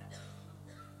walk in.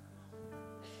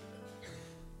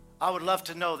 I would love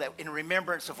to know that in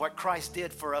remembrance of what Christ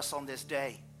did for us on this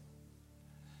day,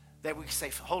 that we can say,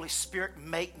 Holy Spirit,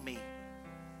 make me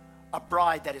a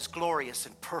bride that is glorious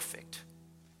and perfect.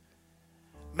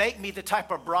 Make me the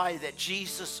type of bride that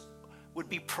Jesus would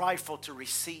be prideful to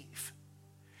receive.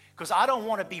 Because I don't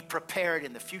want to be prepared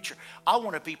in the future. I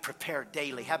want to be prepared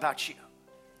daily. How about you?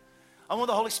 I want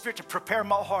the Holy Spirit to prepare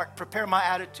my heart, prepare my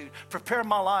attitude, prepare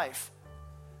my life,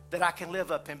 that I can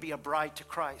live up and be a bride to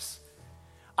Christ.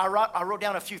 I wrote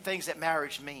down a few things that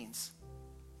marriage means.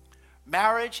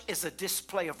 Marriage is a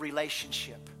display of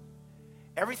relationship.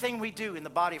 Everything we do in the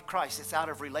body of Christ is out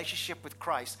of relationship with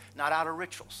Christ, not out of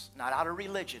rituals, not out of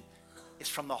religion. It's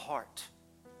from the heart.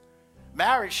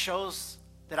 Marriage shows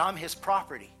that I'm his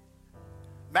property.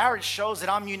 Marriage shows that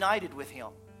I'm united with him.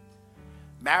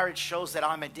 Marriage shows that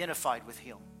I'm identified with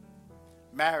him.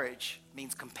 Marriage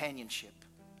means companionship.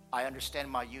 I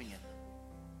understand my union.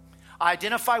 I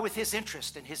identify with his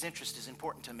interest, and his interest is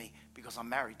important to me because I'm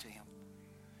married to him.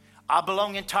 I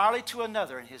belong entirely to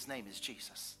another, and his name is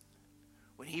Jesus.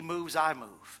 When he moves, I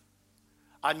move.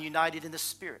 I'm united in the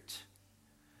Spirit.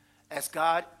 As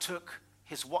God took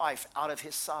his wife out of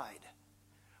his side,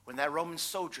 when that Roman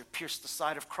soldier pierced the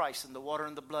side of Christ and the water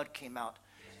and the blood came out,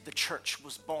 the church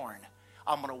was born.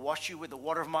 I'm going to wash you with the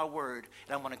water of my word,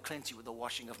 and I'm going to cleanse you with the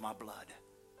washing of my blood.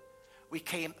 We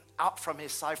came out from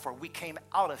his side, for we came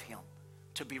out of him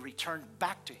to be returned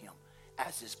back to him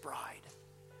as his bride.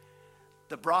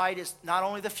 The bride is not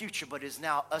only the future, but is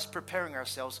now us preparing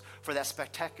ourselves for that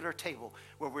spectacular table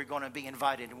where we're going to be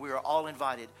invited, and we are all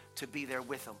invited to be there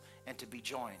with him and to be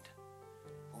joined.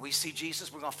 When we see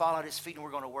Jesus, we're going to fall at his feet and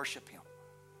we're going to worship him.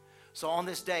 So on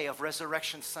this day of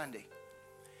Resurrection Sunday,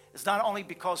 it's not only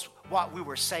because what we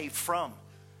were saved from.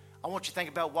 I want you to think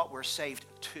about what we're saved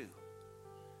to.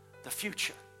 The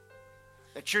future.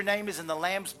 That your name is in the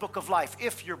Lamb's book of life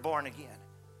if you're born again.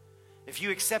 If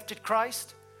you accepted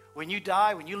Christ, when you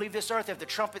die, when you leave this earth, if the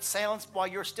trumpet sounds while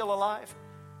you're still alive,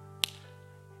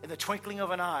 in the twinkling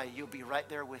of an eye, you'll be right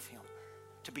there with him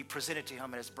to be presented to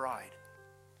him as bride.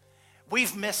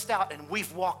 We've missed out and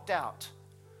we've walked out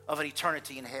of an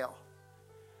eternity in hell.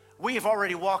 We have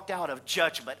already walked out of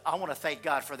judgment. I want to thank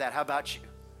God for that. How about you?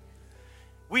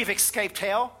 We've escaped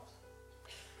hell.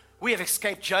 We have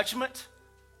escaped judgment.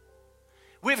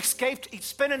 We've escaped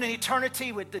spending an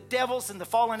eternity with the devils and the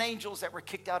fallen angels that were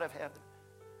kicked out of heaven.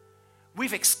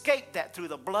 We've escaped that through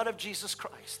the blood of Jesus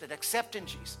Christ and accepting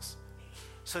Jesus.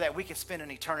 so that we can spend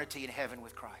an eternity in heaven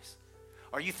with Christ.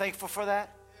 Are you thankful for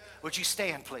that? Would you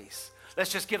stand, please?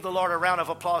 Let's just give the Lord a round of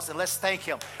applause and let's thank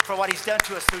him for what he's done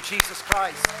to us through Jesus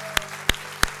Christ.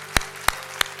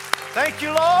 Thank you,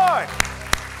 Lord.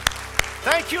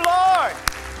 Thank you, Lord.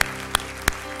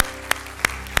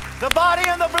 The body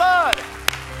and the blood.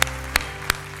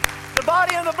 The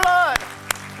body and the blood.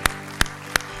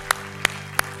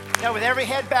 Now, with every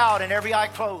head bowed and every eye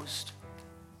closed,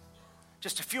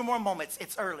 just a few more moments.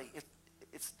 It's early.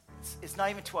 It's not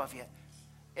even 12 yet.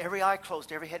 Every eye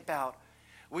closed, every head bowed.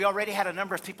 We already had a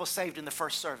number of people saved in the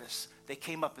first service. They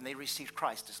came up and they received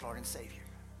Christ as Lord and Savior.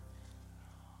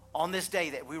 On this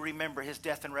day that we remember his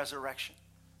death and resurrection,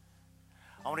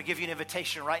 I want to give you an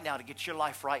invitation right now to get your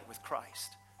life right with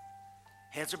Christ.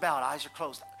 Heads are bowed, eyes are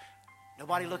closed.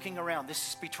 Nobody looking around. This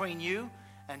is between you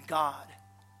and God.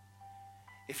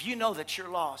 If you know that you're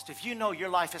lost, if you know your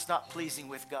life is not pleasing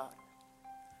with God,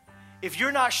 if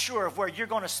you're not sure of where you're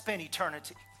going to spend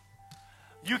eternity,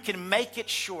 you can make it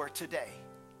sure today.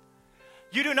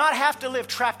 You do not have to live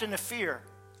trapped in the fear,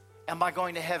 am I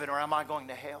going to heaven or am I going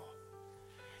to hell?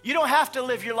 You don't have to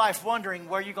live your life wondering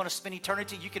where you're going to spend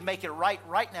eternity. You can make it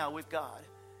right now with God.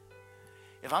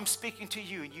 If I'm speaking to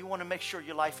you and you want to make sure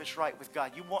your life is right with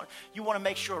God, you want to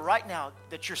make sure right now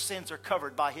that your sins are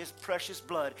covered by his precious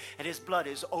blood, and his blood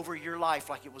is over your life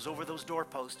like it was over those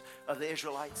doorposts of the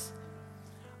Israelites.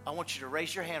 I want you to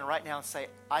raise your hand right now and say,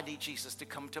 I need Jesus to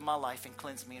come into my life and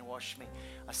cleanse me and wash me.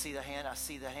 I see the hand, I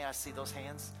see the hand, I see those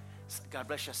hands. God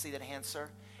bless you, I see that hand, sir.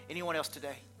 Anyone else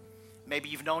today? Maybe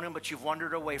you've known him, but you've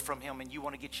wandered away from him and you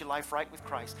want to get your life right with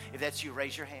Christ. If that's you,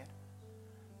 raise your hand.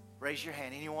 Raise your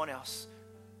hand. Anyone else?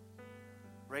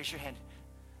 Raise your hand.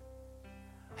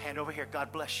 Hand over here.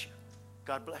 God bless you.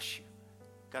 God bless you.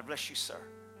 God bless you, sir.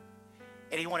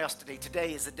 Anyone else today?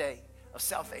 Today is the day of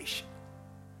salvation.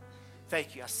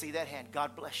 Thank you. I see that hand.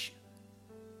 God bless you.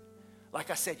 Like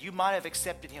I said, you might have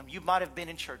accepted him. You might have been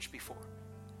in church before.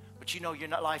 But you know your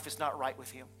life is not right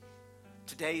with him.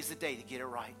 Today is the day to get it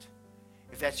right.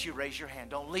 If that's you, raise your hand.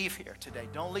 Don't leave here today.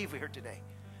 Don't leave here today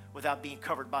without being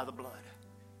covered by the blood.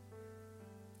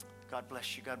 God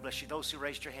bless you. God bless you. Those who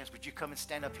raised your hands, would you come and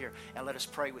stand up here and let us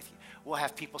pray with you? We'll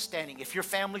have people standing. If your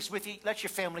family's with you, let your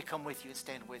family come with you and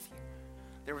stand with you.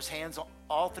 There was hands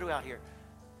all throughout here.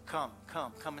 Come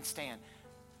and stand.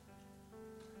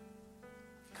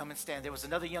 Come and stand. There was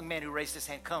another young man who raised his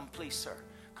hand. Come, please, sir.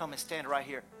 Come and stand right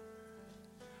here.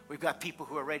 We've got people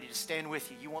who are ready to stand with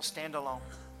you. You won't stand alone.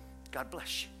 God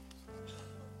bless you.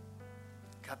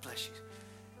 God bless you.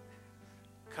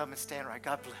 Come and stand right.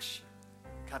 God bless you.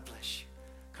 God bless you.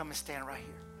 Come and stand right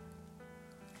here.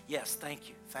 Yes, thank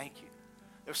you. Thank you.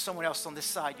 There's someone else on this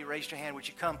side. You raised your hand. Would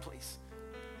you come, please?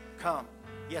 Come.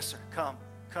 Yes, sir. Come.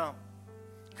 Come.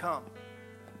 Come.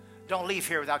 Don't leave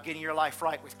here without getting your life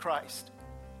right with Christ.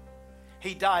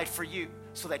 He died for you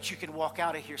so that you can walk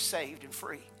out of here saved and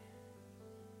free.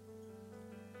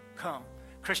 Come.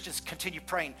 Christians, continue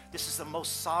praying. This is the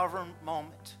most sovereign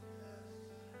moment.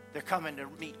 They're coming to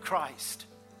meet Christ.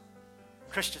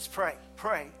 Christians,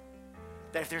 pray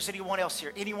that if there's anyone else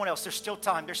here, anyone else, there's still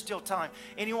time.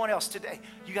 Anyone else today,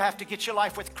 you have to get your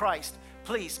life with Christ.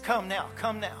 Please come now,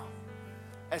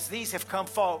 as these have come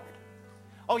forward.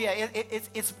 Oh yeah,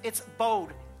 it's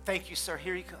bold. Thank you, sir.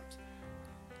 Here he comes.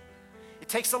 It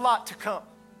takes a lot to come.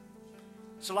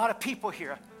 There's a lot of people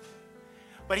here.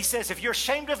 But he says, if you're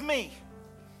ashamed of me,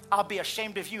 I'll be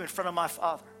ashamed of you in front of my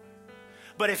Father.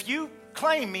 But if you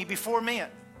claim me before men,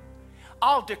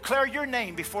 I'll declare your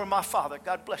name before my Father.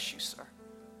 God bless you, sir.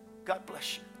 God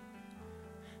bless you.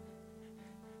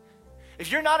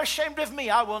 If you're not ashamed of me,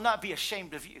 I will not be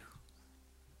ashamed of you.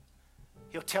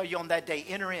 He'll tell you on that day,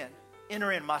 enter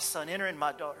in, my son, enter in,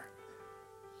 my daughter.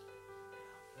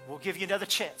 We'll give you another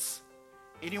chance.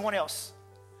 Anyone else?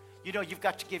 You know you've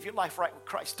got to give your life right with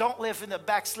Christ. Don't live in the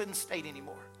backslidden state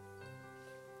anymore.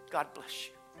 God bless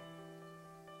you.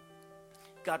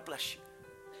 God bless you.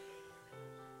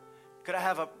 Could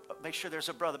I make sure there's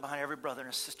a brother behind every brother and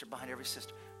a sister behind every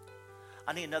sister?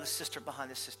 I need another sister behind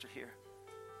this sister here.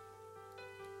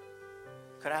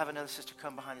 Could I have another sister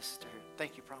come behind this sister here?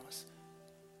 Thank you, Promise.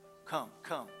 Come.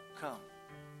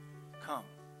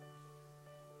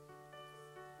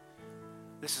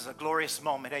 This is a glorious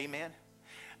moment, amen?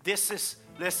 This is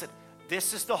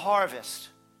the harvest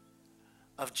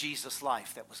of Jesus'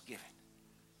 life that was given.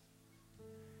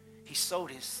 He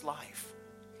sowed his life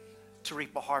to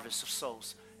reap a harvest of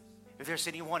souls. If there's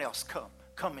anyone else,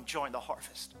 come and join the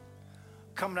harvest.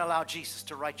 Come and allow Jesus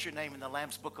to write your name in the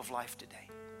Lamb's Book of Life today.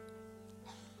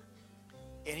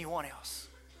 Anyone else?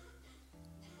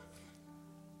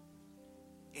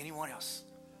 Anyone else?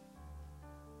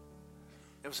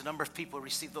 There was a number of people who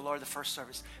received the Lord the first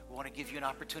service. We want to give you an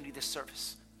opportunity this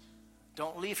service.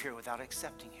 Don't leave here without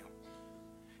accepting him.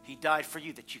 He died for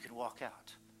you that you can walk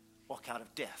out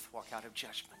of death, walk out of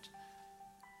judgment.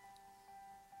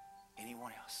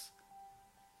 Anyone else?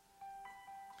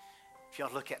 If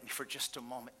y'all look at me for just a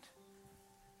moment,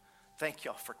 thank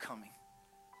y'all for coming.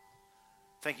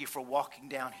 Thank you for walking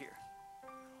down here,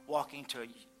 walking to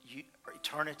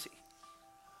eternity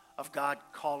of God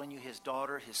calling you his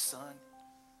daughter, his son.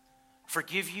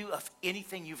 Forgive you of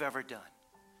anything you've ever done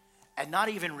and not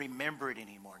even remember it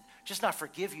anymore. Just not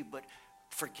forgive you, but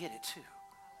forget it too.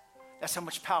 That's how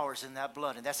much power is in that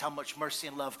blood, and that's how much mercy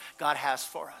and love God has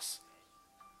for us.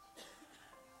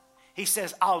 He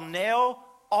says, I'll nail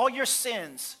all your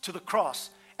sins to the cross,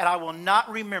 and I will not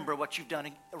remember what you've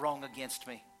done wrong against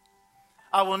me.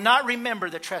 I will not remember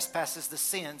the trespasses, the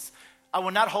sins. I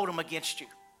will not hold them against you.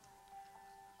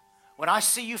 When I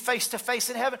see you face to face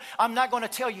in heaven, I'm not going to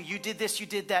tell you, you did this, you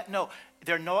did that. No,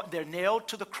 they're nailed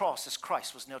to the cross as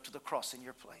Christ was nailed to the cross in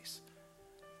your place.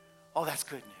 Oh, that's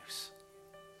good news.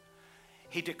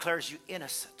 He declares you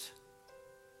innocent.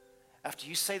 After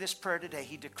you say this prayer today,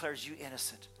 he declares you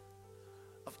innocent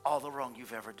of all the wrong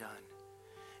you've ever done.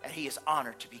 And he is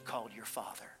honored to be called your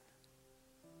Father.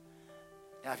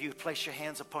 Now, if you would place your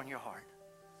hands upon your heart.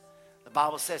 The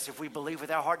Bible says if we believe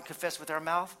with our heart and confess with our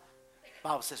mouth, the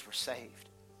Bible says we're saved,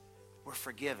 we're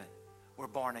forgiven, we're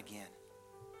born again.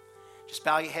 Just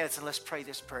bow your heads and let's pray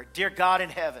this prayer. Dear God in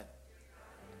heaven,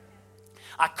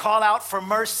 I call out for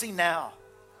mercy now.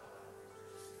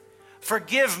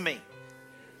 Forgive me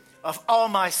of all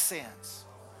my sins.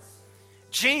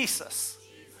 Jesus,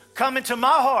 come into my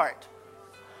heart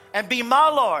and be my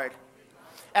Lord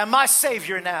and my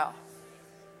Savior now.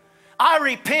 I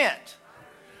repent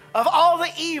of all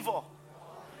the evil,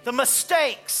 the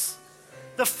mistakes,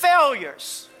 the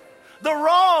failures, the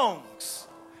wrongs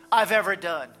I've ever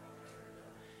done.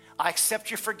 I accept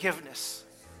your forgiveness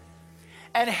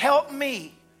and help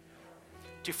me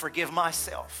to forgive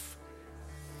myself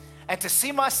and to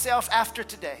see myself after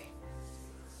today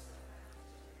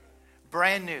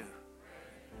brand new,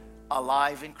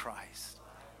 alive in Christ.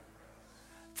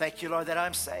 Thank you, Lord, that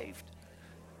I'm saved.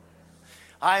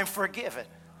 I am forgiven.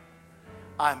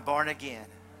 I'm born again.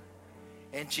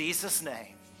 In Jesus'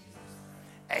 name,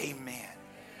 amen.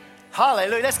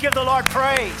 Hallelujah. Let's give the Lord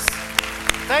praise.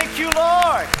 Thank you,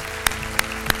 Lord.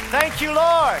 Thank you,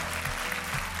 Lord.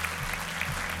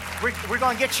 We're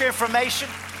going to get your information.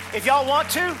 If y'all want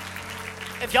to,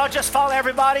 if y'all just follow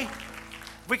everybody,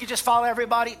 we could just follow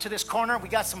everybody to this corner. We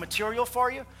got some material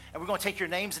for you, and we're going to take your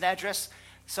names and address.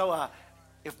 So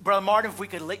if Brother Martin, if we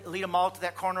could lead them all to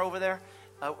that corner over there,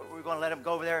 we're going to let them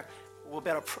go over there.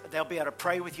 They'll be able to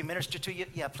pray with you, minister to you.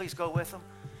 Yeah, please go with them.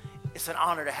 It's an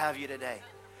honor to have you today.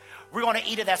 We're going to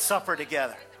eat at that supper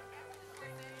together.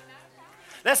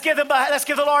 Let's give the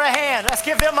Lord a hand. Let's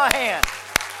give them a hand.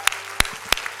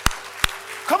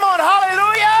 Come on,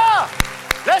 hallelujah.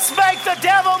 Let's make the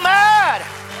devil mad.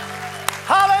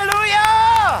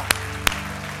 Hallelujah.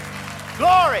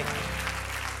 Glory.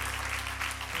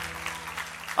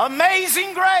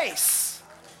 Amazing grace.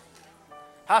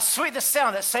 How sweet the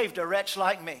sound that saved a wretch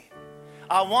like me.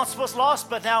 I once was lost,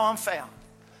 but now I'm found.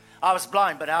 I was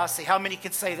blind, but now I see. How many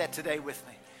can say that today with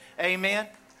me? Amen.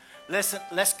 Listen,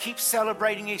 let's keep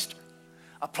celebrating Easter.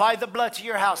 Apply the blood to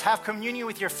your house. Have communion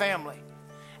with your family.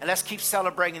 And let's keep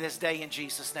celebrating this day in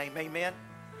Jesus' name. Amen.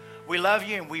 We love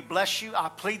you and we bless you. I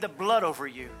plead the blood over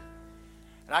you.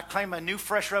 And I claim a new,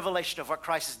 fresh revelation of what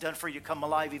Christ has done for you come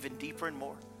alive even deeper and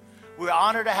more. We're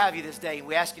honored to have you this day, and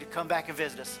we ask you to come back and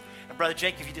visit us. And Brother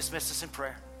Jake, if you dismiss us in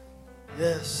prayer.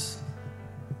 Yes.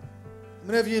 How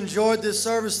many of you enjoyed this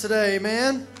service today?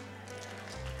 Amen?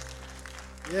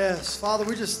 Yes. Father,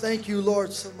 we just thank you,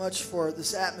 Lord, so much for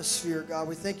this atmosphere, God.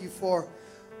 We thank you for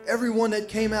everyone that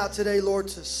came out today, Lord,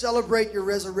 to celebrate your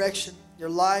resurrection, your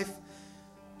life.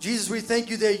 Jesus, we thank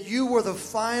you that you were the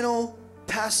final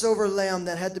Passover lamb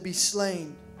that had to be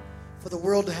slain for the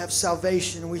world to have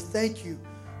salvation. And we thank you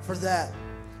for that.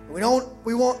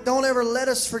 Don't ever let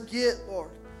us forget, Lord,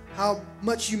 how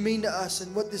much you mean to us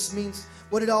and what this means,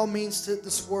 what it all means to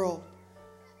this world.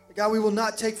 God, we will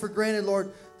not take for granted,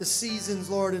 Lord, the seasons,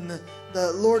 Lord, and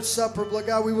the Lord's Supper. Lord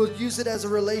God, we will use it as a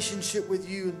relationship with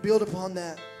you and build upon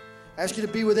that. I ask you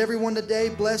to be with everyone today.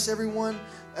 Bless everyone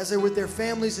as they're with their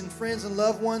families and friends and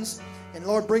loved ones. And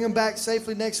Lord, bring them back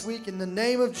safely next week. In the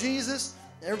name of Jesus,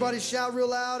 everybody shout real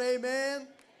loud, amen.